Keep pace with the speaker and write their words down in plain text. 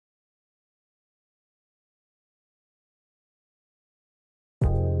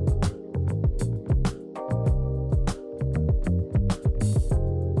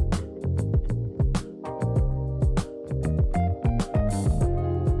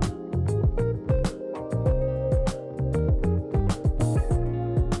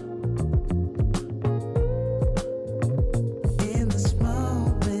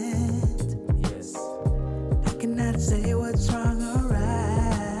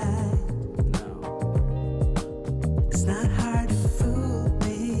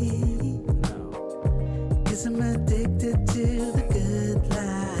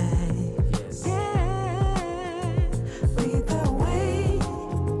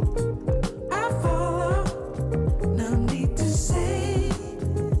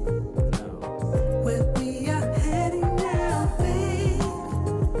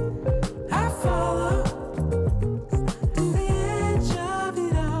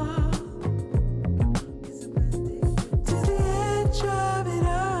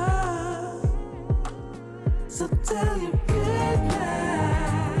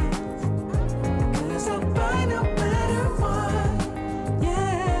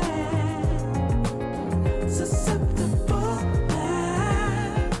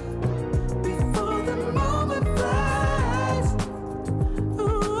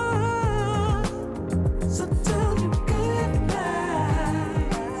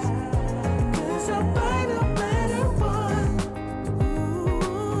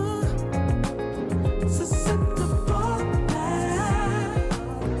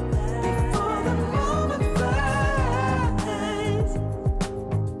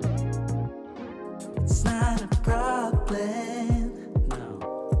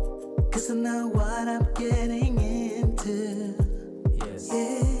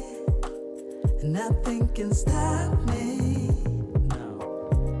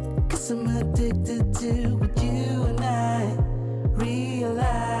addicted to what you and I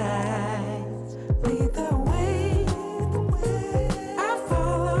realize. Lead the way, I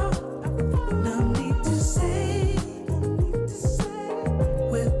follow. No need to say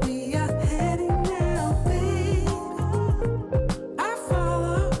where we are heading now, babe. I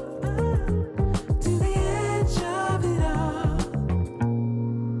follow to the edge of it all.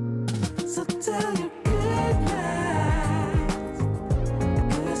 So tell your good night,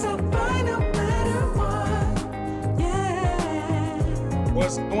 'cause I'll find no matter what. Yeah.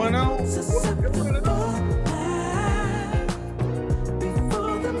 What's going on? Susceptible now,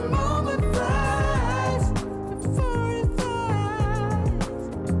 before the moment flies, before it flies.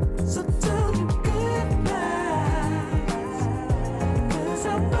 So tell your good night, 'cause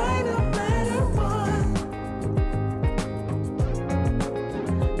I'll find no matter what.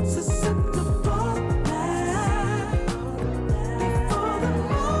 Susceptible now, before the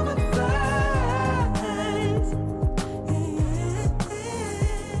moment flies.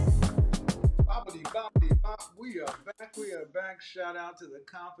 Boppity, boppity, bop. We are back. We are back. Shout out to the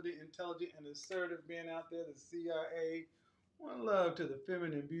confident, intelligent, and assertive men out there, the CIA. One love to the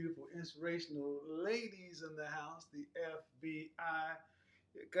feminine, beautiful, inspirational ladies in the house, the FBI.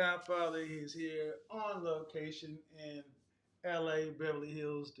 Your Godfather is here on location in LA, Beverly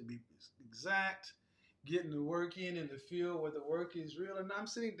Hills to be exact. Getting the work in the field where the work is real. And I'm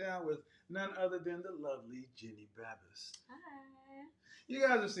sitting down with none other than the lovely Jenny Babis. Hi. You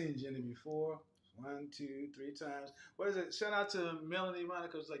guys have seen Jenny before. 1, 2, 3 times. What is it? Shout out to Melanie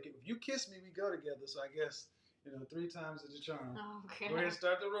Monica. It's like, if you kiss me, we go together. So I guess, 3 times is the charm. Okay. Go ahead and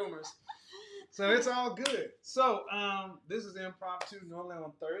start the rumors. So it's all good. So this is impromptu. Normally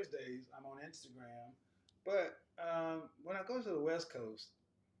on Thursdays, I'm on Instagram. But when I go to the West Coast,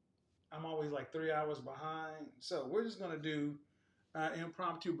 I'm always like 3 hours behind. So we're just going to do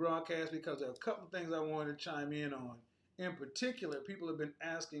impromptu broadcast because there are a couple of things I wanted to chime in on. In particular, people have been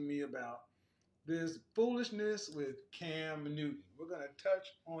asking me about this foolishness with Cam Newton. We're going to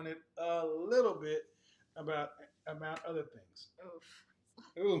touch on it a little bit about other things. Oof.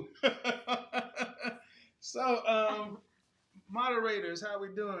 Ooh. So, moderators, how we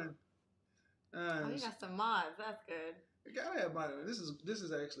doing? Oh, you got some mods. That's good. We gotta have moderators. This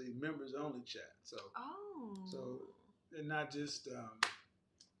is actually members only chat. So, Oh. and not just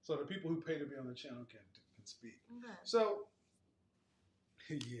so the people who pay to be on the channel can speak. Okay. So,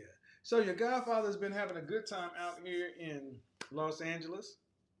 yeah. So your Godfather's been having a good time out here in Los Angeles.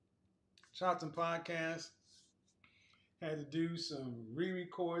 Shot some podcasts. Had to do some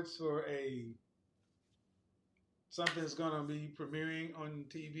re-records for something that's gonna be premiering on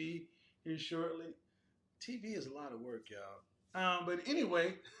TV here shortly. TV is a lot of work, y'all. But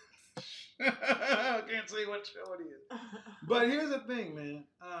anyway, I can't say what show it is. But here's the thing, man.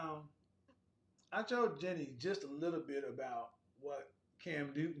 I told Jenny just a little bit about what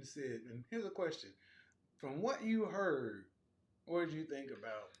Cam Newton said. And here's a question. From what you heard, what did you think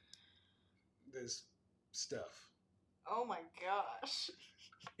about this stuff? Oh my gosh.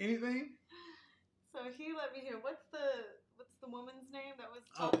 Anything? So he let me hear. What's the woman's name that was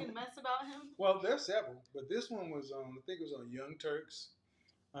talking mess about him? Well, there's several, but this one was on. I think it was on Young Turks,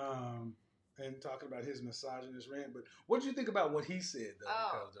 and talking about his misogynist rant. But what did you think about what he said, though?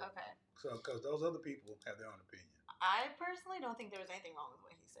 Oh, okay. Because those other people have their own opinion. I personally don't think there was anything wrong with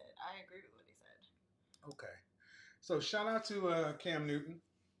what he said. I agree with what he said. Okay. So shout out to Cam Newton.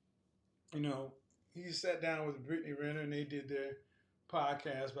 He sat down with Brittany Renner and they did their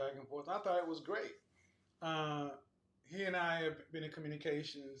podcast back and forth. I thought it was great. He and I have been in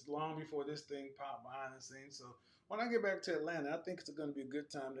communications long before this thing popped behind the scenes. So when I get back to Atlanta, I think it's going to be a good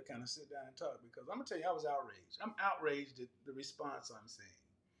time to kind of sit down and talk because I'm going to tell you, I was outraged. I'm outraged at the response I'm seeing.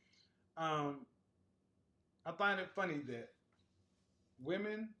 I find it funny that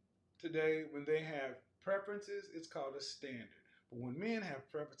women today, when they have preferences, it's called a standard. But when men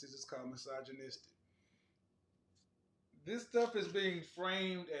have preferences, it's called misogynistic. This stuff is being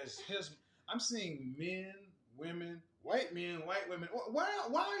framed as I'm seeing men, women, white men, white women. Why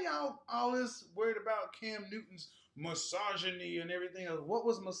are y'all all this worried about Cam Newton's misogyny and everything else? What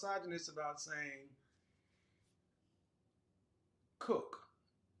was misogynist about saying cook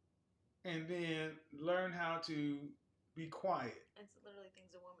and then learn how to be quiet? It's literally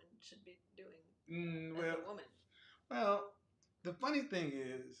things a woman should be doing as a woman. Well, the funny thing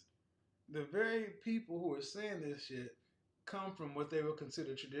is, the very people who are saying this shit come from what they would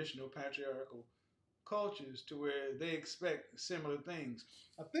consider traditional patriarchal cultures to where they expect similar things.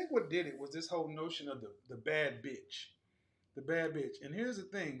 I think what did it was this whole notion of the bad bitch. The bad bitch. And here's the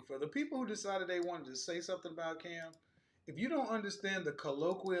thing. For the people who decided they wanted to say something about Cam, if you don't understand the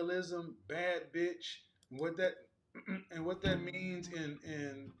colloquialism "bad bitch" and what that and what that means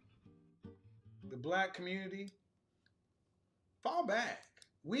in the black community, fall back.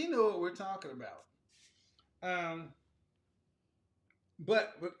 We know what we're talking about. Um,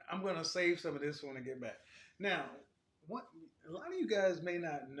 but I'm gonna save some of this when I get back. Now, what a lot of you guys may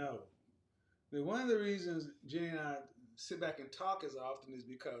not know that one of the reasons Jenny and I sit back and talk as often is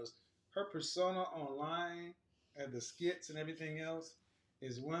because her persona online and the skits and everything else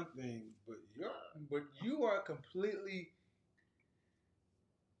is one thing, but you are completely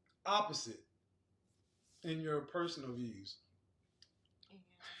opposite in your personal views. Yeah.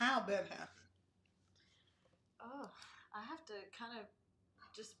 How'd that happen? Oh, I have to kind of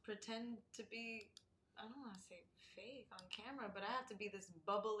just pretend to be, I don't want to say fake on camera, but I have to be this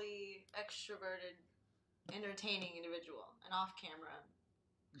bubbly, extroverted, entertaining individual. And off camera,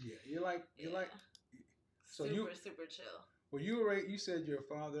 Yeah, you're like so super, super chill. well you were you said your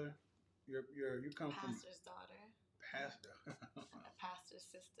father, you come Pastor's daughter. from pastor, A pastor's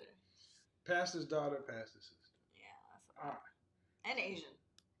sister. pastor's daughter, pastor's sister. Yeah, that's a All lot. And Asian.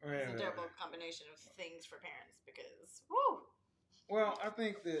 right. It's a terrible combination of things for parents because, woo! Well, I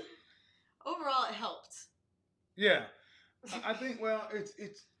think that Overall, it helped. yeah, I think well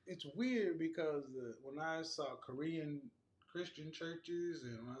it's weird because when I saw Korean Christian churches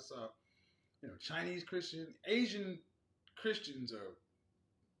and when I saw Chinese Christian, Asian Christians are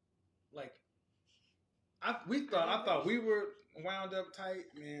like I thought we were wound up tight,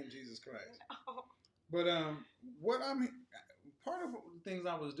 man. Jesus Christ. No. But what I'm part of the things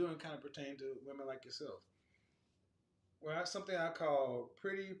I was doing kind of pertain to women like yourself. Well, that's something I call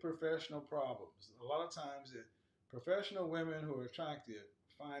pretty professional problems. A lot of times, professional women who are attractive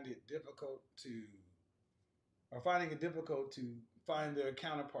find it difficult to, are finding it difficult to find their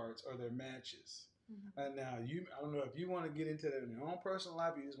counterparts or their matches. Mhm. And now, I don't know if you want to get into that in your own personal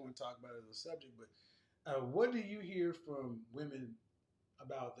life, or you just want to talk about it as a subject. But what do you hear from women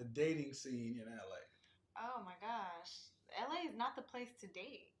about the dating scene in LA? Oh my gosh. LA is not the place to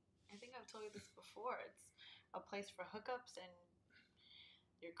date. I think I've told you this before. It's a place for hookups and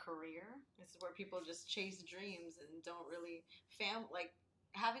your career. This is where people just chase dreams and don't really like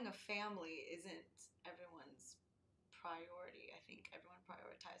having a family isn't everyone's priority. I think everyone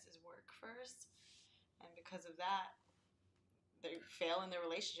prioritizes work first. And because of that, they fail in their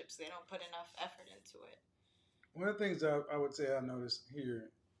relationships. They don't put enough effort into it. One of the things I would say I noticed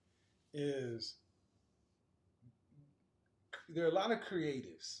here is there are a lot of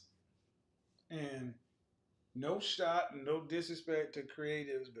creatives, and no shot and no disrespect to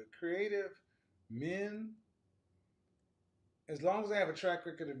creatives, but creative men, as long as they have a track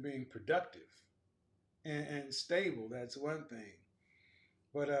record of being productive and stable, that's one thing.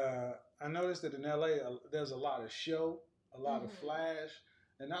 But I noticed that in LA, there's a lot of show, a lot of flash,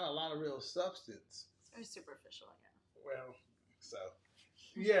 and not a lot of real substance. It's very superficial, yeah. Well, so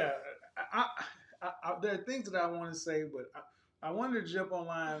yeah, there are things that I want to say, but I wanted to jump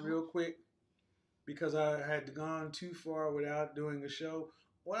online real quick because I had gone too far without doing a show.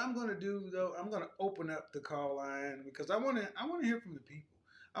 What I'm going to do though, I'm going to open up the call line because I want to hear from the people.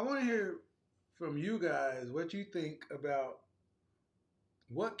 I want to hear from you guys what you think about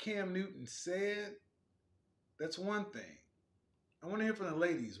what Cam Newton said. That's one thing. I want to hear from the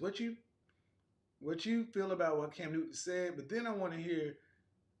ladies what you feel about what Cam Newton said, but then I want to hear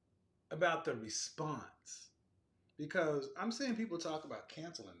about the response because I'm seeing people talk about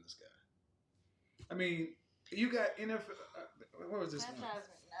canceling this guy. I mean, you got NFL. What was this That one? drives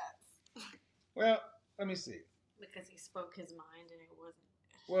me nuts. Well, let me see. Because he spoke his mind and it wasn't.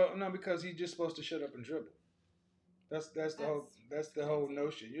 Well, no, because he's just supposed to shut up and dribble. That's the whole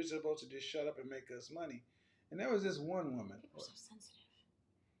notion. You're supposed to just shut up and make us money. And there was this one woman. People are so sensitive.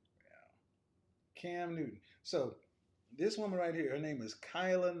 Cam Newton. So this woman right here, her name is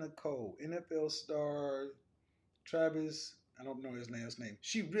Kyla Nicole, NFL star Travis. I don't know his last name.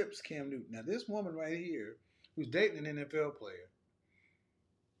 She rips Cam Newton. Now this woman right here, who's dating an NFL player,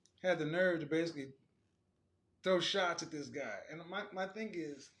 had the nerve to basically throw shots at this guy. And my thing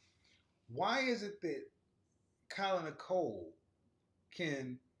is, why is it that Kyla Nicole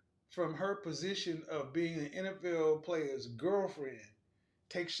can, from her position of being an NFL player's girlfriend,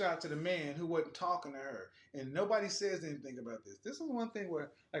 take shots at a man who wasn't talking to her, and nobody says anything about this? This is one thing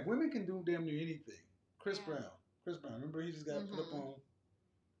where like women can do damn near anything. Chris Brown, remember he just got put up on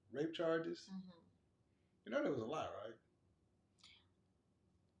rape charges. You know there was a lot, right?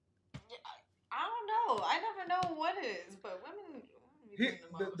 I don't know. I never know what it is, but women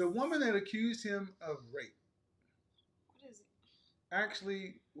The woman that accused him of rape What is it?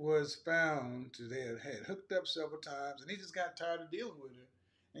 actually was found to they had hooked up several times, and he just got tired of dealing with her.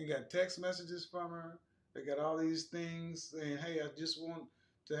 And got text messages from her. They got all these things saying, "Hey, I just want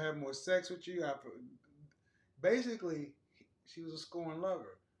to have more sex with you." Basically, she was a scorned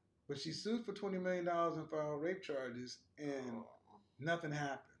lover, but she sued for $20 million and filed rape charges, and Oh. nothing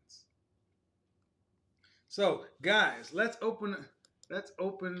happens. So, guys, let's open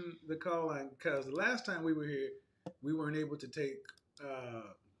the call line because the last time we were here, we weren't able to take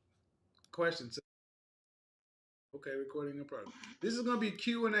questions. Okay, recording in progress. This is gonna be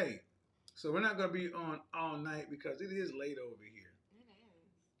Q&A, so we're not gonna be on all night because it is late over here. It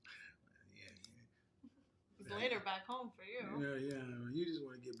is. Yeah, It's later back home for you. yeah. You just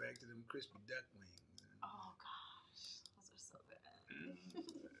want to get back to them crispy duck wings. Oh gosh, those are so good.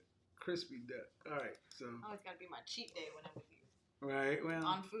 Crispy duck. All right, so Always gotta be my cheat day when I'm with you. right, well,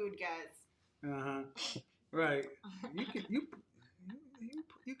 On food, guys. right.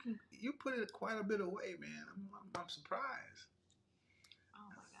 You put it quite a bit away, man. I'm surprised. Oh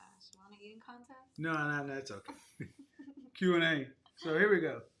my gosh, you want an eating contest? No, that's okay. Q&A. So here we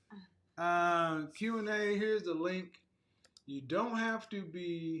go. Q&A. Here's the link. You don't have to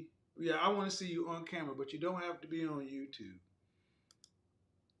be. Yeah, I want to see you on camera, but you don't have to be on YouTube.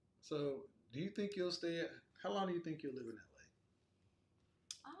 So, do you think you'll stay at? How long do you think you'll live in LA?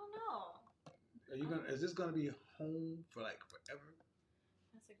 I don't know. Are you gonna? Is this gonna be home for like forever?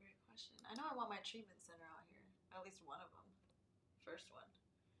 That's a great question. I know I want my treatment center out here. At least one of them. First one.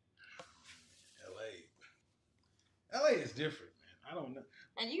 LA is different, man. I don't know.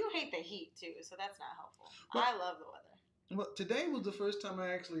 And you hate the heat too, so that's not helpful. Well- I love the weather. Well, today was the first time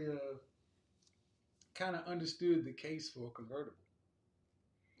I actually kind of understood the case for a convertible.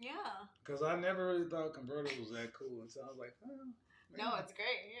 Yeah. Because I never really thought convertibles was that cool. And so I was like, oh, maybe. No, it's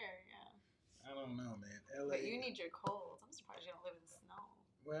great here. Yeah. I don't know, man. LA. But you need your cold. I'm surprised you don't live in the snow.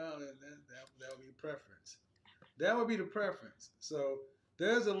 Well, that would be preference. That would be the preference. So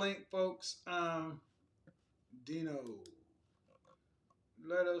there's a link, folks. Dino,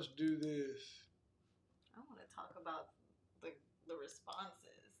 let us do this. I want to talk about the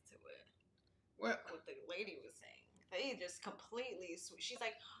responses to it. Well, What the lady was saying. They just completely. She's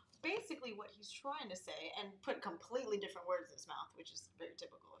like, basically what he's trying to say, and put completely different words in his mouth, which is very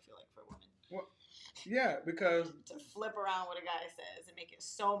typical, I feel like, for women. yeah, because To flip around what a guy says and make it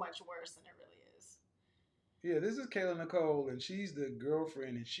so much worse than it really is. yeah, this is Kayla Nicole, and she's the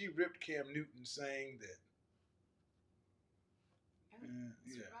girlfriend, and she ripped Cam Newton saying that.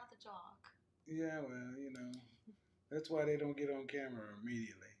 It's Yeah. rather jock. Yeah, well, that's why they don't get on camera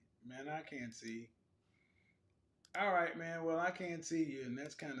immediately. Man, I can't see. All right, man. Well, I can't see you, and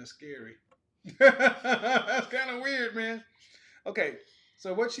that's kind of scary. That's kind of weird, man. Okay,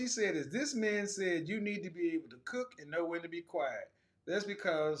 so what she said is this man said you need to be able to cook and know when to be quiet. That's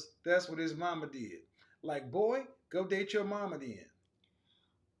because that's what his mama did. Like, boy, go date your mama then.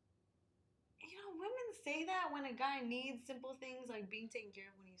 You know, women say that when a guy needs simple things like being taken care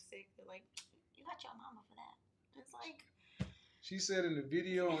of when he's sick. They're like, you got your mama for that. It's like, She said in the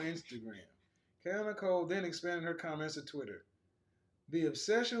video on Instagram. Kayla Nicole then expanded her comments to Twitter. The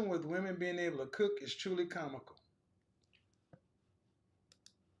obsession with women being able to cook is truly comical.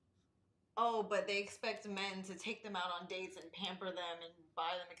 oh, but they expect men to take them out on dates and pamper them and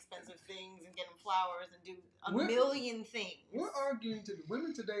buy them expensive things and get them flowers and do a We're- million things. We're arguing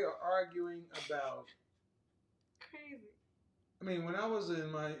women today are arguing about. Crazy. I mean, when I was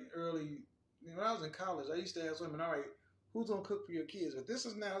in college, I used to ask women, "All right, who's gonna cook for your kids?" But this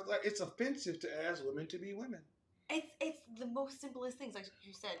is now it's offensive to ask women to be women. It's the most simplest things, like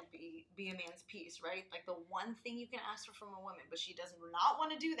you said, be a man's piece, right? Like the one thing you can ask for from a woman, but she does not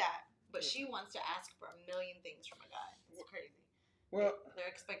want to do that. But she wants to ask for a million things from a guy. It's crazy. Well, Their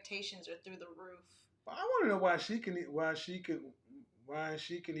expectations are through the roof. I want to know why she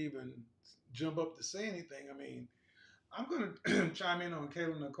can even jump up to say anything. I mean, I'm gonna chime in on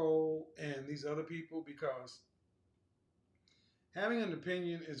Kayla Nicole and these other people because having an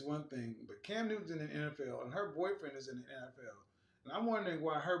opinion is one thing, but Cam Newton's in the NFL and her boyfriend is in the NFL, and I'm wondering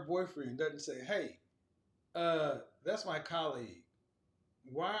why her boyfriend doesn't say, "Hey, that's my colleague.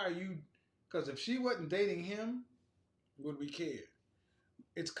 Why are you?" Because if she wasn't dating him, would we care?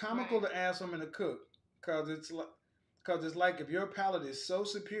 It's comical Right. to ask women to cook because it's like if your palate is so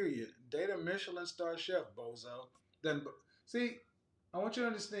superior, date a Michelin star chef, bozo. Then see, I want you to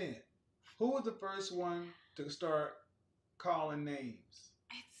understand who was the first one to start calling names.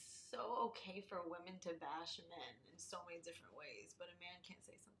 It's so okay for women to bash men in so many different ways, but a man can't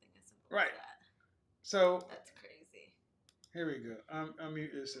say something as simple Right. as that. So That's crazy. here we go.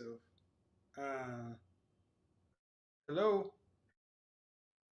 Unmute yourself. Hello.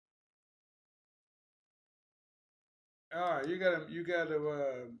 All right, you gotta mute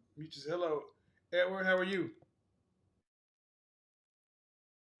yourself. Hello, Edward. How are you?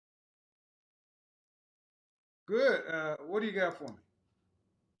 Good. What do you got for me?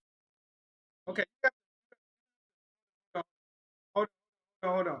 Okay, hold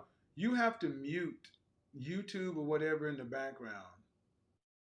on, hold on. You have to mute YouTube or whatever in the background.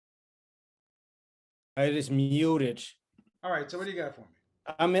 I just muted. All right, so what do you got for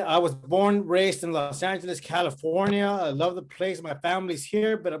me? I was born, raised in Los Angeles, California. I love the place. My family's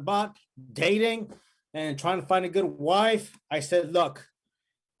here, but about dating and trying to find a good wife, I said, look,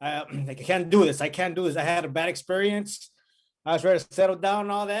 I can't do this. I can't do this. I had a bad experience. I was ready to settle down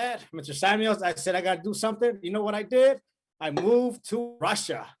and all that. Mr. Samuels, I said, I got to do something. You know what I did? I moved to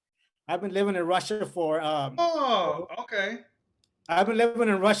Russia. I've been living in Russia for Oh, okay. I've been living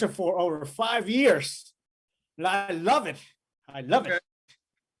in Russia for over 5 years. And I love it. I love Okay. it.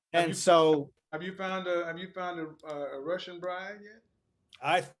 Have And you so have you found a Russian bride yet?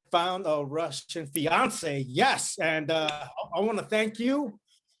 I found a Russian fiance. Yes. And I want to thank you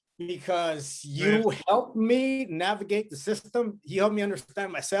because Man, you helped me navigate the system. You helped me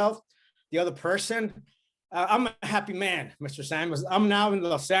understand myself, the other person. I'm a happy man, Mr. Samuels. I'm now in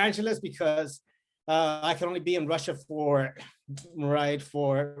Los Angeles because I can only be in Russia for right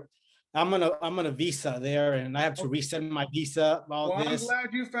for I'm on a visa there, and I have to resend my visa. All well, I'm this,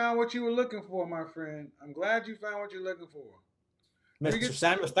 glad you found what you were looking for, my friend. I'm glad you found what you're looking for. Let me Mr. get.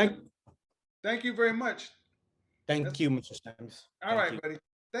 Samuels. Thank you very much. That's Thank you, Mr. Samuels. all Thank right, you. buddy.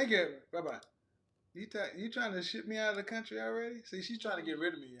 Thank you. Bye bye. You trying to ship me out of the country already? See, she's trying to get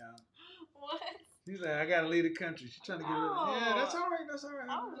rid of me, y'all. What? She's like, I gotta leave the country. She's trying to get rid of me. Yeah, that's No. all right. That's all right.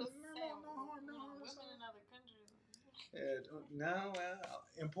 I was just No, saying, no, no, no, no. That's women all in other countries. right. Yeah, no, well,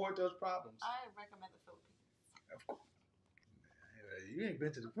 import those problems. I recommend the Philippines. Of course. Yeah, you ain't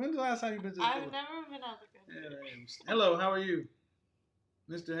been to the. When's the last time you been to the I've Philippines? never been out of the country. Yeah, hello, how are you,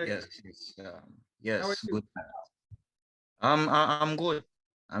 Mr. Yes, Hector? yes, How are yes, you? good. I'm good.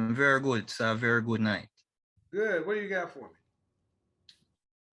 I'm very good. It's a very good night. Good. What do you got for me?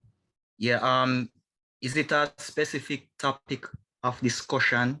 Yeah, is it a specific topic of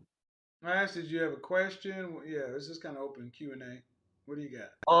discussion? I asked, did you have a question? Well, yeah, this is kind of open Q&A. What do you got?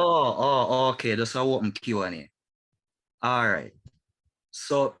 Okay, that's a open Q&A. All right.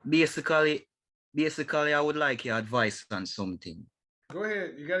 So basically, I would like your advice on something. Go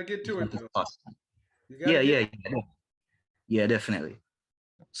ahead. You got to get If to it, that is though. possible. You got to Yeah, get. yeah, definitely.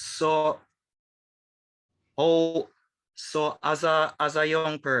 So, oh, so as a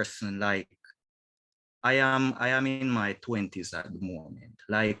young person, like I am in my 20s at the moment.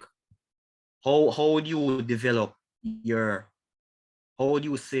 Like, how would you develop your how would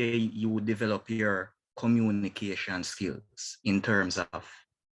you say you would develop your communication skills in terms of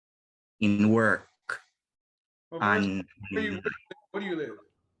in work Well, first, and where you, where do you live?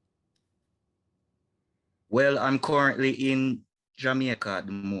 well, I'm currently in Jamaica at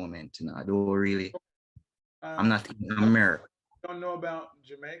the moment. I don't really, I'm Um, not in America. don't know about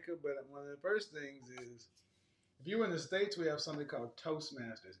Jamaica, but one of the first things is if you're in the States, we have something called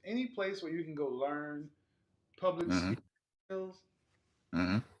Toastmasters. Any place where you can go learn public Hmm. speaking skills,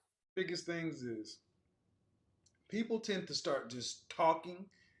 Hmm. biggest things is people tend to start just talking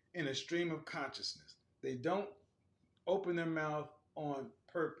in a stream of consciousness. They don't open their mouth on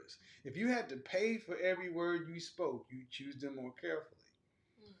purpose. If you had to pay for every word you spoke, you choose them more carefully.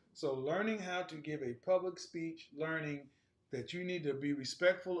 So, learning how to give a public speech, learning that you need to be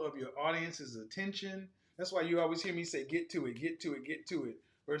respectful of your audience's attention. That's why you always hear me say, get to it, get to it, get to it,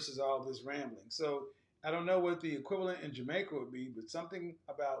 versus all this rambling. So, I don't know what the equivalent in Jamaica would be, but something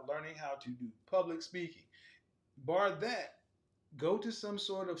about learning how to do public speaking. Bar that, go to some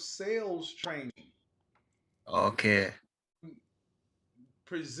sort of sales training, Okay.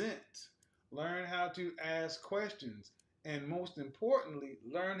 present, learn how to ask questions, and most importantly,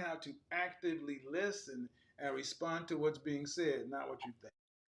 learn how to actively listen and respond to what's being said, not what you think.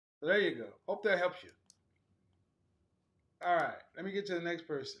 So there you go. Hope that helps you. All right, let me get to the next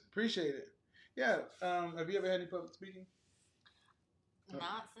person. Appreciate it. Yeah. Have you ever had any public speaking?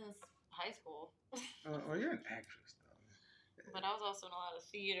 Not since high school. Oh, you're an actress, though. But I was also in a lot of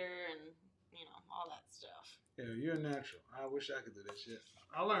theater and, all that stuff. Yeah, you're a natural. I wish I could do that shit.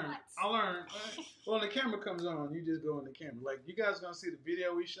 I learned. What? I learned. Well, when the camera comes on, you just go in the camera. Like, you guys gonna see the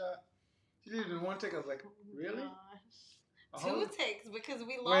video we shot? She did it in one take. I was like, really? Gosh. Two takes because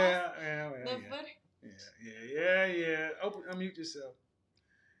we lost Well, the yeah. footage. Yeah. Open, unmute yourself.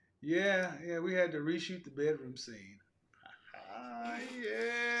 Yeah. We had to reshoot the bedroom scene.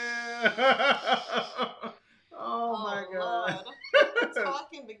 Yeah. Oh my God. Lord. Let the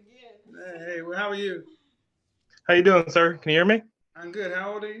talking begin. Hey, well, how are you? How you doing, sir? Can you hear me? I'm good.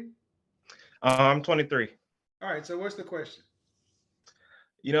 How old are you? I'm 23. All right. So what's the question?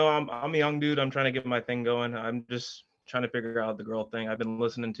 You know, I'm a young dude. I'm trying to get my thing going. I'm just trying to figure out the girl thing. I've been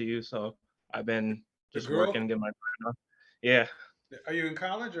listening to you, so I've been The just girl? working, getting my grind on. Yeah, Are you in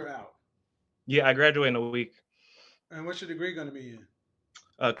college or out? yeah. I graduate in a week. And what's your degree going to be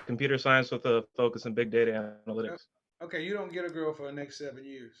in? Computer science with a focus in big data Uh, analytics. Okay, you don't get a girl for the next 7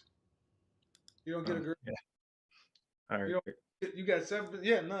 years. You don't get a girl. Yeah. All You right. don't. You got seven.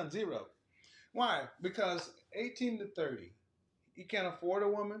 Yeah, none, zero. Why? Because 18 to 30, you can't afford a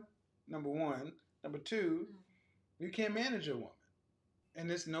woman. Number one. Number two, you can't manage a woman, and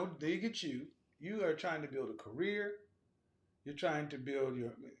it's no dig at you. You are trying to build a career. You're trying to build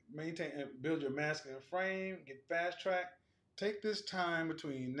your masculine frame, get fast track. Take this time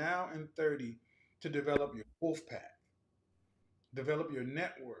between now and 30 to develop your wolf pack, develop your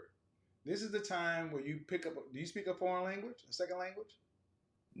network. This is the time where you pick up. Do you speak a foreign language, a second language?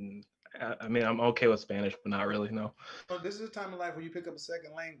 Mm, I mean, I'm okay with Spanish, but not really. No. So this is the time of life where you pick up a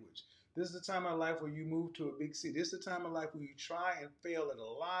second language. This is the time of life where you move to a big city. This is the time of life where you try and fail at a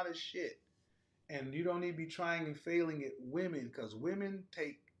lot of shit. And you don't need to be trying and failing at women because women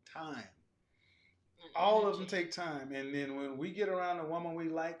take time. All of them take time. And then when we get around a woman we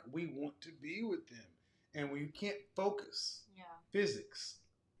like, we want to be with them. And we can't focus. Yeah. Physics.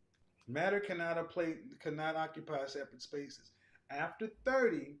 Matter cannot occupy separate spaces. After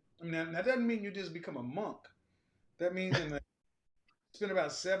 30, I mean, that doesn't mean you just become a monk. That means spend about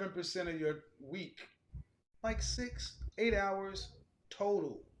 7% of your week, like 6, 8 hours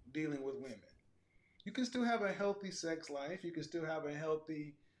total, dealing with women. You can still have a healthy sex life. You can still have a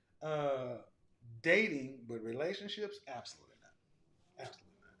healthy uh, dating, but relationships, absolutely not.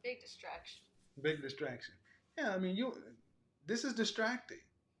 Absolutely not. Big distraction. Big distraction. Yeah, I mean, this is distracting.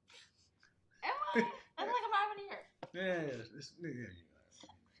 Am I? I feel like I'm not even here.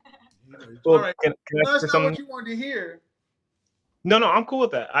 All right. Can I That's say not something? what you wanted to hear. No, I'm cool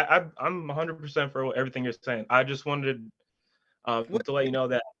with that. I'm 100% for everything you're saying. I just wanted to let you know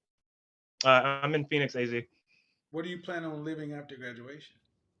that I'm in Phoenix, AZ. What do you plan on living after graduation?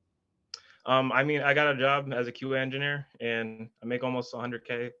 I mean, I got a job as a QA engineer, and I make almost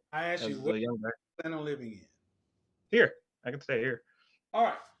 100K I asked as you, a what do young you guy. plan on living in? Here, I can stay here. All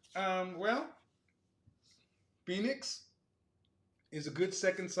right. Well, Phoenix is a good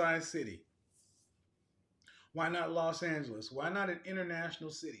second-size city. Why not Los Angeles? Why not an international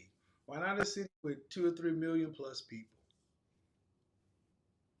city? Why not a city with 2 or 3 million plus people?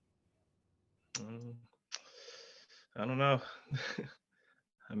 Mm, I don't know.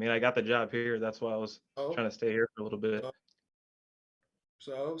 I mean, I got the job here. That's why I was Oh, trying to stay here for a little bit.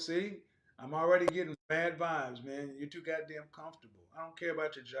 so see, I'm already getting bad vibes, man. You're too goddamn comfortable. I don't care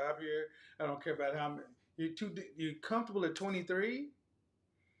about your job here. I don't care about how many. You're comfortable at 23.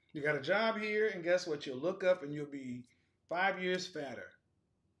 You got a job here, and guess what? You'll look up and you'll be 5 years fatter.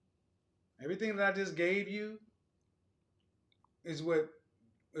 Everything that I just gave you is what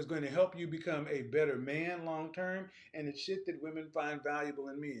is going to help you become a better man long term. And it's shit that women find valuable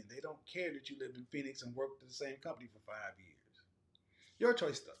in men. They don't care that you lived in Phoenix and worked at the same company for 5 years. Your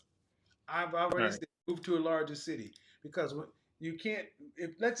choice, though. I've All already right. said move to a larger city because you can't.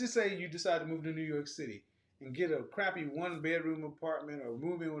 If let's just say you decide to move to New York City and get a crappy 1 bedroom apartment or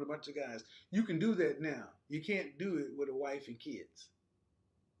move in with a bunch of guys, you can do that now. You can't do it with a wife and kids.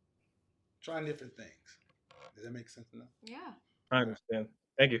 Try different things. Does that make sense enough? Yeah. I understand.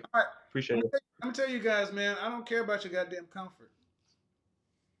 Thank you. All right. Appreciate it. I'm gonna tell you guys, man. I don't care about your goddamn comfort.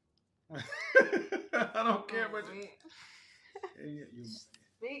 I don't care about your. You,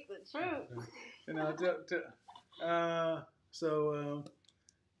 Speak the truth. you know,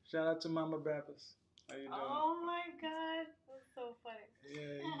 shout out to Mama Baptist. How you doing? Oh my god, that's so funny.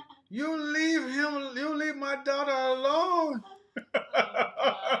 Yeah, you leave him. You leave my daughter alone.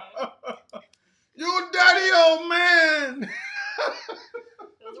 Oh, you dirty old man.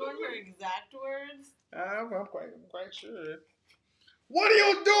 those weren't your exact words. I'm quite sure. What are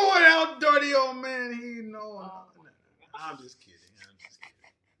you doing out, dirty old man? He know. Oh, I'm just kidding.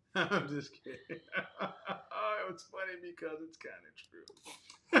 I'm just kidding. It's funny because it's kind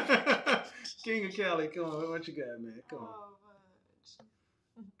of true. King of Cali, come on. What you got, man? Come on.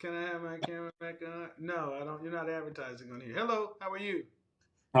 Oh, Can I have my camera back on? No, I don't. You're not advertising on here. Hello, how are you?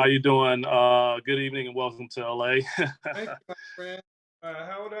 How you doing? Good evening and welcome to LA. Thank you, my friend.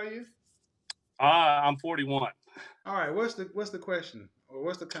 How old are you? I'm 41. All right. What's the question or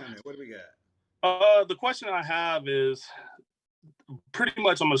what's the comment? What do we got? The question I have is pretty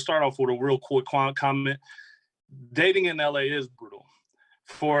much. I'm gonna start off with a real quick comment. Dating in LA is brutal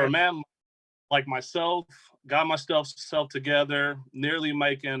for a man like myself, got myself together, nearly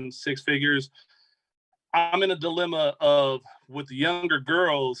making six figures. I'm in a dilemma of with the younger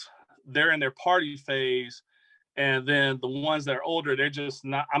girls, they're in their party phase, and then the ones that are older, they're just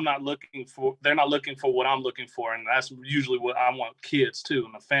not. They're not looking for what I'm looking for, and that's usually what I want. Kids too,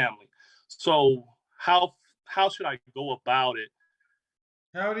 and a family. So how should I go about it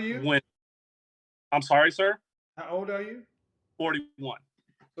How old are you? when I'm sorry, sir? How old are you? 41.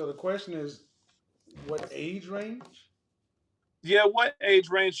 So the question is, what age range? Yeah, what age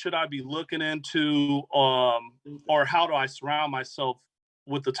range should I be looking into, or how do I surround myself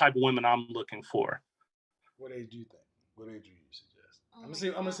with the type of women I'm looking for? What age do you think? What age do you suggest? Oh I'm gonna my see.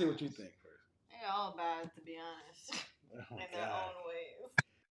 I'm gonna see what you gosh. think first. They're all bad, to be honest, Oh in their God. own ways.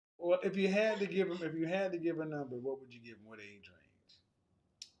 Well, if you had to give them, if you had to give a number, what would you give them? What age range?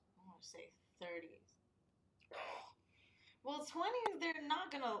 I'm gonna say 30s. Well, 20s, they're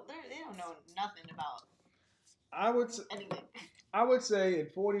not gonna. They don't know nothing about I would. anything. I would say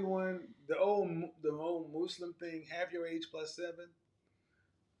at 41, the old Muslim thing, have your age plus 7.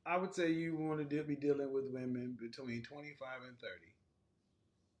 I would say you want to be dealing with women between 25 and 30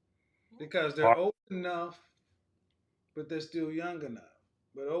 because they're old enough, but they're still young enough.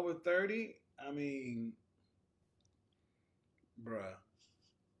 But over 30, I mean, bruh,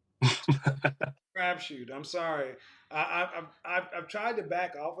 crapshoot. I'm sorry. I've tried to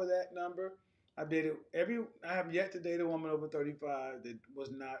back off of that number. I've dated I have yet to date a woman over 35 that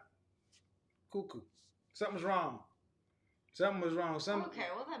was not cuckoo. Something's wrong. Something was wrong. Okay,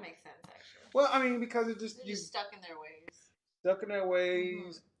 well that makes sense actually. Well, I mean, because it just They're you just stuck in their ways. stuck in their Mm-hmm.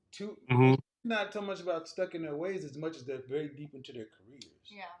 ways. Too Mhm. not so much about stuck in their ways as much as they're very deep into their careers.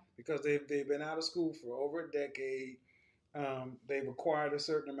 Yeah. Because they've been out of school for over a decade. They've acquired a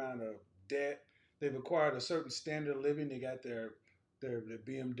certain amount of debt. They've acquired a certain standard of living. They got their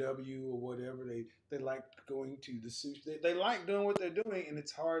BMW or whatever. They like going to the sushi. They like doing what they're doing, and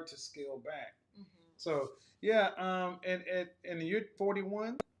it's hard to scale back. Mm-hmm. So yeah, and you're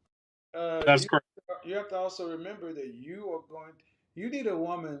 41. That's correct. You have to also remember that you need a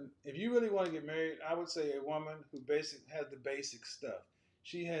woman if you really want to get married. I would say a woman who has the basic stuff.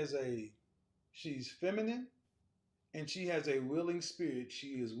 She has she's feminine and she has a willing spirit.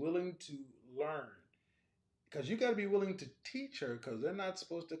 She is willing to learn because you got to be willing to teach her because they're not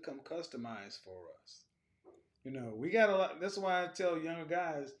supposed to come customized for us. We got a lot. That's why I tell younger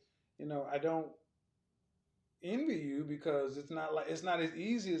guys, I don't envy you because it's not as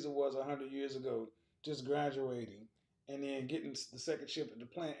easy as it was 100 years ago. Just graduating and then getting the second shift at the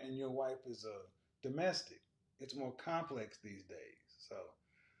plant, and your wife is a domestic. It's more complex these days. So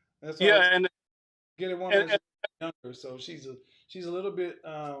that's why I Yeah, get a woman and, that's younger. So she's a little bit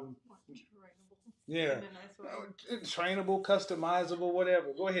yeah, In a nice way. trainable, customizable, whatever.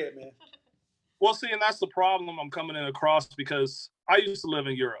 Go ahead, man. well, see, and that's the problem I'm coming in across because I used to live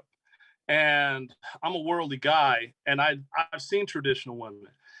in Europe, and I'm a worldly guy, and I've seen traditional women,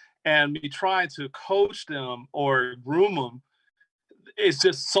 and me trying to coach them or groom them, it's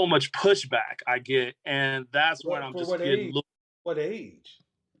just so much pushback I get, and that's when I'm For just what getting age? What age?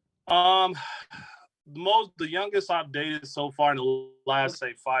 um the youngest I've dated so far in the last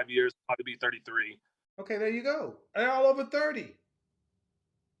say 5 years probably be 33. Okay, there you go. They're all over 30.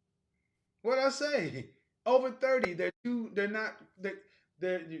 What I say? Over 30. They're not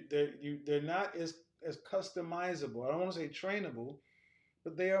they're not as customizable. I don't want to say trainable,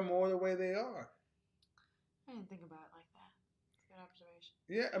 but they are more the way they are. I didn't think about it like that. Good observation.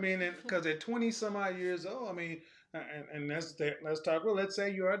 Yeah, I mean, because they're 20 some odd years old. I mean, and let's talk. Well, let's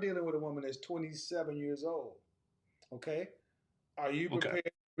say you are dealing with a woman that's 27 years old. Okay, are you Okay. prepared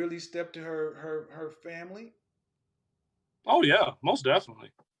to really step to her family? Oh yeah, most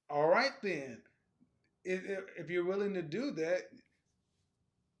definitely. All right, then. If you're willing to do that,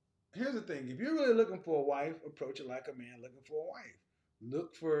 here's the thing: if you're really looking for a wife, approach it like a man looking for a wife.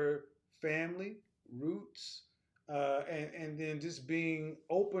 Look for family, roots, and then just being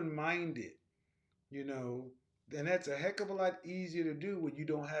open minded. You know, and that's a heck of a lot easier to do when you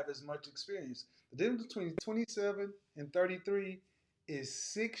don't have as much experience. The difference between 27 and 33 is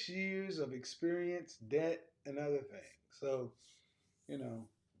 6 years of experience, debt, and other things. So, you know,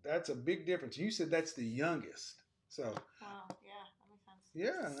 that's a big difference. You said that's the youngest. So, Wow. Yeah, that makes sense.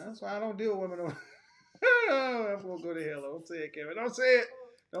 yeah, that's why I don't deal with women. I won't go to hell. Don't say it, Kevin. Don't say it.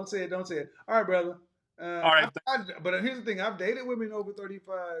 Don't say it. Don't say it. All right, brother. All right. But here's the thing: I've dated women over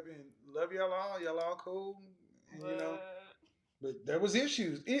 35 and love y'all all. Y'all all cool, and, But there was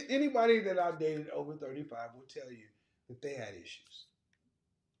issues. Anybody that I dated over 35 will tell you that they had issues.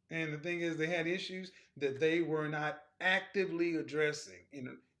 And the thing is, they had issues that they were not actively addressing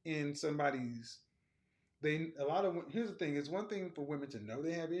in somebody's. Here's the thing: it's one thing for women to know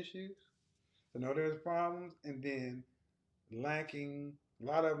they have issues, to know there's problems, and then lacking. A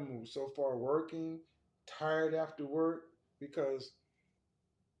lot of them are so far working, tired after work because.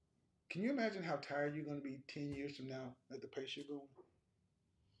 Can you imagine how tired you're going to be 10 years from now at the pace you're going?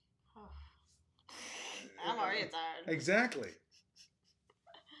 I'm already tired. Exactly.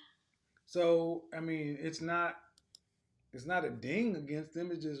 So I mean, it's not a ding against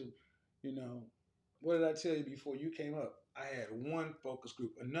them. It's just, you know, what did I tell you before you came up? I had one focus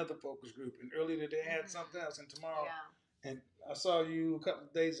group, another focus group, and earlier today I had something else, and tomorrow, Yeah. and I saw you a couple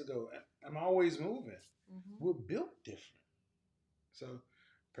of days ago. I'm always moving. We're built different. So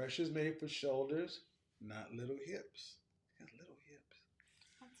pressure's made for shoulders, not little hips. You got little hips.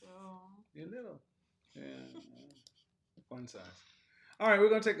 That's all. You're little. Yeah. Fun size. All right, we're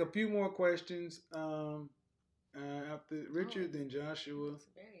gonna take a few more questions. After Richard, then Joshua. It's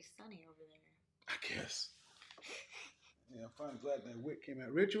very sunny over there. I guess. Yeah, I'm finally glad that wick came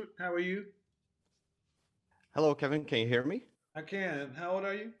out. Richard, how are you? Hello, Kevin. Can you hear me? I can. How old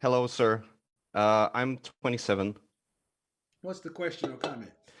are you? Hello, sir. I'm 27. What's the question or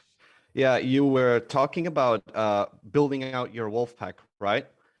comment? Yeah, you were talking about building out your wolf pack, right?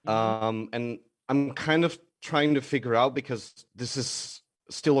 And I'm kind of trying to figure out because this is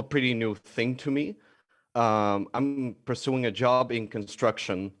still a pretty new thing to me. I'm pursuing a job in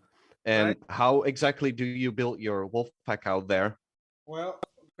construction, and Right. how exactly do you build your wolf pack out there? Well,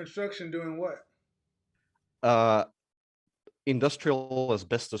 construction doing what? Uh, Industrial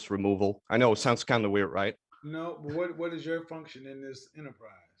asbestos removal. I know it sounds kind of weird, right? No, but what is your function in this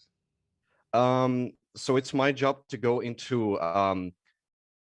enterprise? So it's my job to go into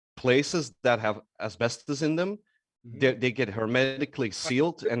places that have asbestos in them. They get hermetically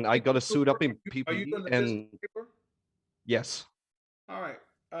sealed, and I got to suit up in Are you PPE. doing the And physical paper? yes, All right.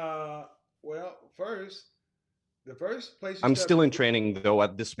 Well, the first place you I'm start still in training though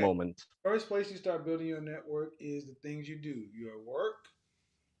at this Okay. moment. First place you start building your network is the things you do: your work,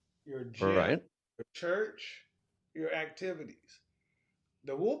 your All gym, right. your church, your activities.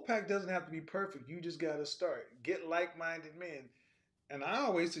 The wolf pack doesn't have to be perfect. You just got to start. Get like-minded men. And I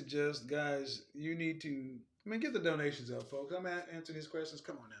always suggest, guys, you need to. I mean, get the donations up, folks. I'm answering these questions.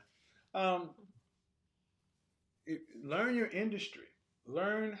 Come on now. Learn your industry.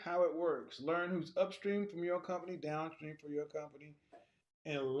 Learn how it works. Learn who's upstream from your company, downstream for your company,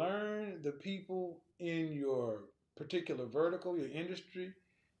 and learn the people in your particular vertical, your industry,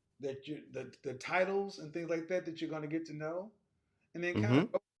 that the titles and things like that that you're going to get to know, and then kind Mm-hmm.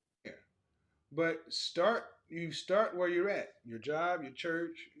 of go there. But you start where you're at, your job, your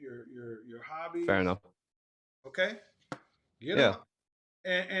church, your Fair hobbies. enough. Okay, get them,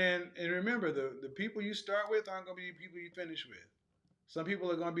 Yeah. and remember the people you start with aren't going to be the people you finish with. Some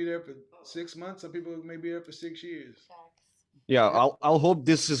people are going to be there for 6 months. Some people may be there for 6 years. Facts. Yeah. I'll hope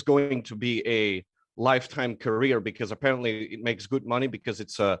this is going to be a lifetime career because apparently it makes good money because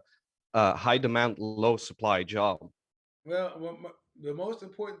it's a high demand, low supply job. Well, the most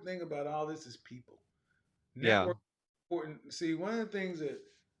important thing about all this is people. Yeah. Network is important. See, one of the things that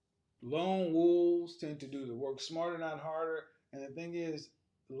lone wolves tend to do to work smarter, not harder. And the thing is,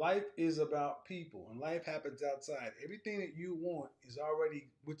 life is about people, and life happens outside. Everything that you want is already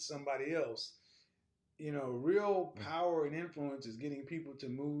with somebody else. You know, real power and influence is getting people to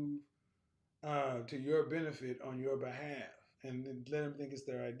move to your benefit on your behalf, and then let them think it's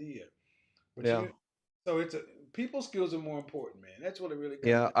their idea. But Yeah. so it's a people skills are more important, man. That's what it really comes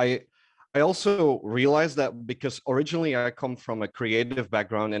Yeah. down. I also realized that because originally I come from a creative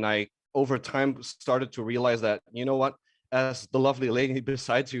background, and I over time started to realize that, you know what, as the lovely lady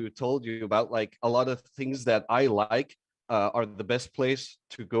beside you told you about, like a lot of things that I like are the best place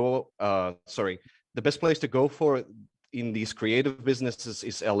to go. The best place to go for in these creative businesses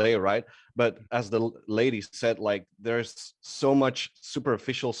is LA, right? But as the lady said, like there's so much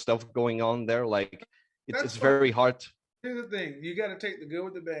superficial stuff going on there. Like That's it's fine. very hard. Here's the thing: you got to take the good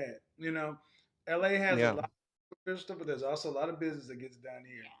with the bad. You know, LA has a Yeah. lot of good stuff, but there's also a lot of business that gets done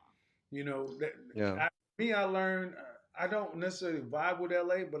here. You know, Yeah. I learned. I don't necessarily vibe with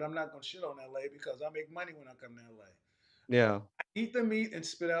LA, but I'm not gonna shit on LA because I make money when I come to LA. Yeah. I eat the meat and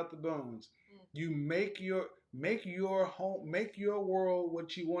spit out the bones. You make your home, make your world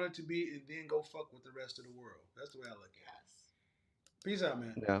what you want it to be, and then go fuck with the rest of the world. That's the way I look at it. Yes. Peace out,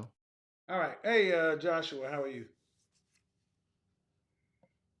 man. Yeah. All right, hey Joshua, how are you?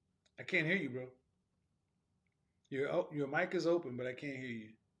 I can't hear you, bro. Your mic is open, but I can't hear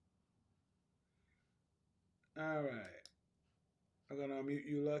you. All right, I'm gonna unmute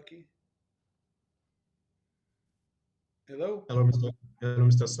you, Lucky. Hello.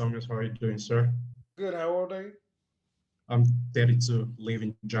 Mr. Samuels. How are you doing, sir? Good. How old are you? I'm 32, live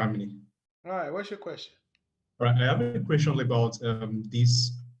in Germany. All right. What's your question? All right, I have a question about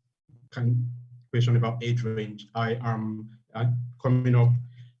this kind question about age range. I am coming up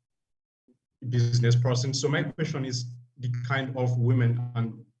business person. So my question is the kind of women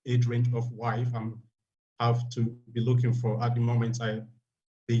and age range of wife I'm have to be looking for at the moment. I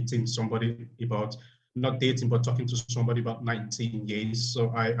dating somebody about not dating but talking to somebody about 19 years.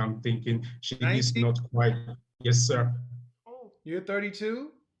 So I am thinking she is 19? not quite. Yes, sir. Oh. You're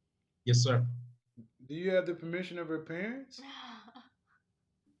 32? Yes, sir. Do you have the permission of her parents?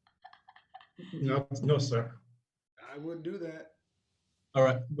 No, sir. I wouldn't do that. All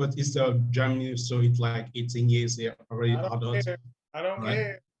right, but it's Germany, so it's like 18 years. They're already I don't adults, care. I don't right?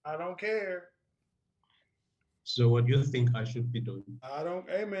 care. I don't care. So what do you think I should be doing? I don't.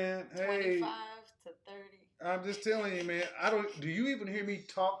 Hey, man. Hey. 25 to 30. I'm just telling you, man. I don't. Do you even hear me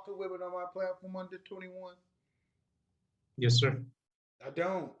talk to women on my platform under 21? Yes, sir. I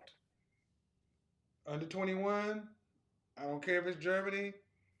don't. Under 21. I don't care if it's Germany.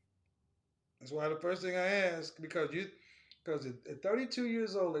 That's why the first thing I ask, because at 32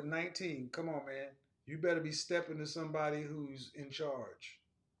 years old, at 19, come on, man, you better be stepping to somebody who's in charge.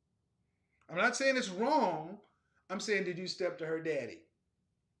 I'm not saying it's wrong. I'm saying, did you step to her daddy?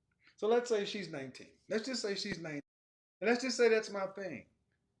 So let's say she's 19. Let's just say she's 19. And let's just say that's my thing.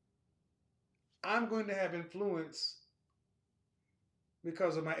 I'm going to have influence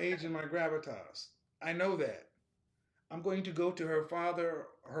because of my age and my gravitas. I know that. I'm going to go to her father,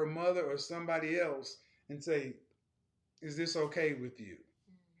 her mother, or somebody else and say, is this okay with you?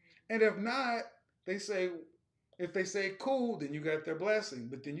 And if not, they say, if they say cool, then you got their blessing.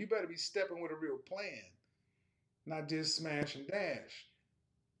 But then you better be stepping with a real plan, not just smash and dash.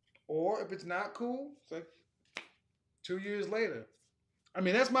 Or if it's not cool, it's like 2 years later. I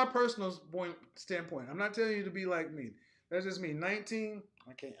mean, that's my personal standpoint. I'm not telling you to be like me. That's just me. 19,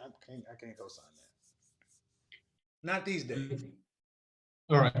 I can't go sign that. Not these days.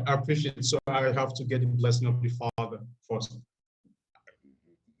 All right, I appreciate it. So I have to get the blessing of the Father first.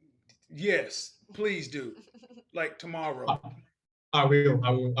 Yes, please do. Like tomorrow. I will.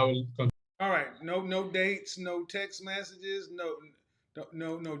 All right. No dates, no text messages, no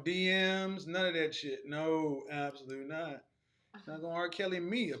DMs, none of that shit. No, absolutely not. Not gonna R. Kelly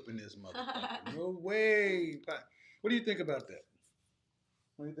me up in this motherfucker. No way. What do you think about that?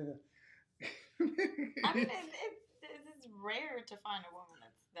 What do you think? I mean, it's rare to find a woman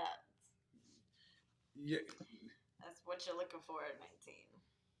Yeah. that's what you're looking for at 19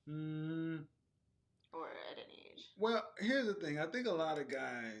 Mm, or at any age. well, here's the thing. I think a lot of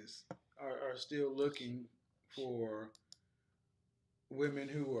guys are still looking for women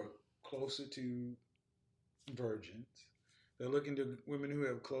who are closer to virgins. They're looking to women who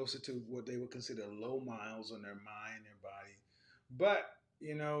have closer to what they would consider low miles on their mind, their body. But,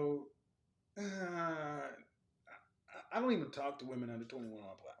 I don't even talk to women under 21 on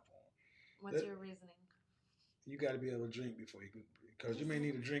a platform. What's your reasoning? You got to be able to drink before you can, because you may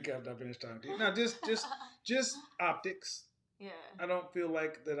need a drink after I finish talking to you. No, just optics. Yeah. I don't feel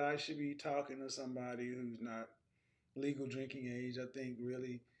like that I should be talking to somebody who's not legal drinking age. I think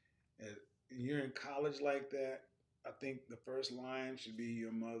really, you're in college like that. I think the first line should be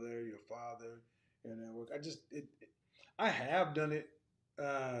your mother, your father, your network. I have done it,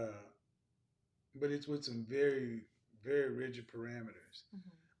 but it's with some very, very rigid parameters. Mm-hmm.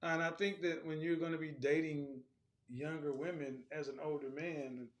 And I think that when you're going to be dating younger women as an older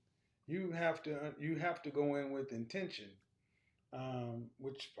man, you have to go in with intention,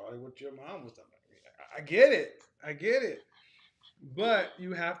 which probably what your mom was talking about. I get it, but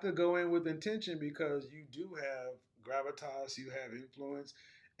you have to go in with intention because you do have gravitas, you have influence,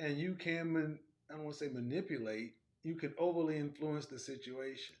 and you can I don't want to say manipulate. You can overly influence the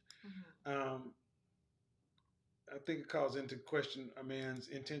situation. Mm-hmm. I think it calls into question a man's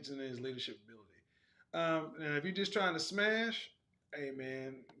intention and his leadership ability. And if you're just trying to smash, hey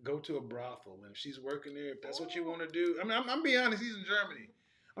man, go to a brothel. And if she's working there, if that's what you want to do, I mean, I'm being honest. He's in Germany.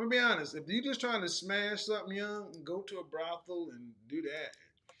 I'm gonna be honest. If you're just trying to smash something young, go to a brothel and do that.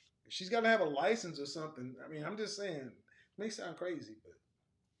 She's got to have a license or something. I mean, I'm just saying. It may sound crazy, but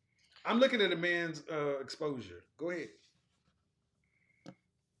I'm looking at a man's exposure. Go ahead.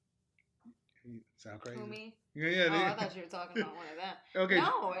 You sound crazy? Who, me? Yeah. Oh, I thought you were talking about one of them. Okay.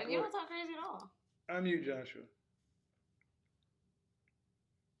 No, you don't sound crazy at all. Unmute Joshua.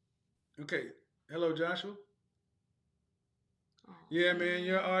 Okay. Hello, Joshua. Oh, Yeah, man,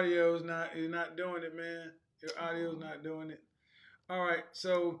 your audio is not doing it, man. Your audio is not doing it. All right,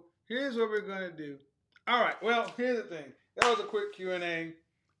 so here's what we're gonna do. All right. Well, here's the thing. That was a quick Q&A.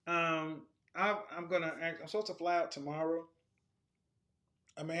 I'm gonna I'm supposed to fly out tomorrow.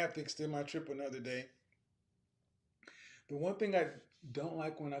 I may have to extend my trip another day. The one thing I don't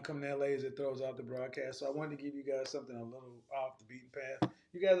like when I come to LA is it throws out the broadcast. So I wanted to give you guys something a little off the beaten path.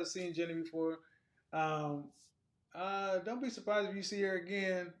 You guys have seen Jenny before. Um, don't be surprised if you see her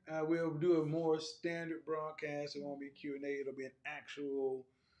again. We'll do a more standard broadcast. It won't be Q&A. It'll be an actual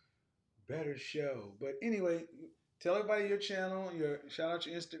better show. But anyway, tell everybody your channel. Shout out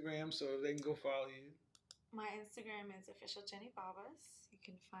your Instagram so they can go follow you. My Instagram is official Jenny Babas. You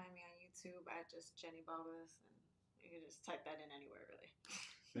can find me on YouTube at just Jenny Babas, and you can just type that in anywhere, really.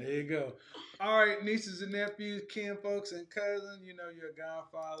 There you go. All right, nieces and nephews, kin folks and cousins, you know your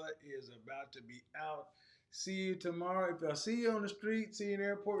godfather is about to be out. See you tomorrow. If I see you on the street, see you in the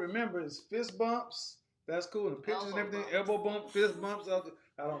airport, remember it's fist bumps. That's cool. The pictures and everything, elbow bump, fist bumps.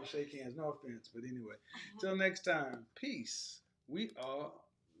 I don't shake hands, no offense. But anyway, till next time, peace. We are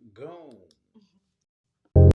gone.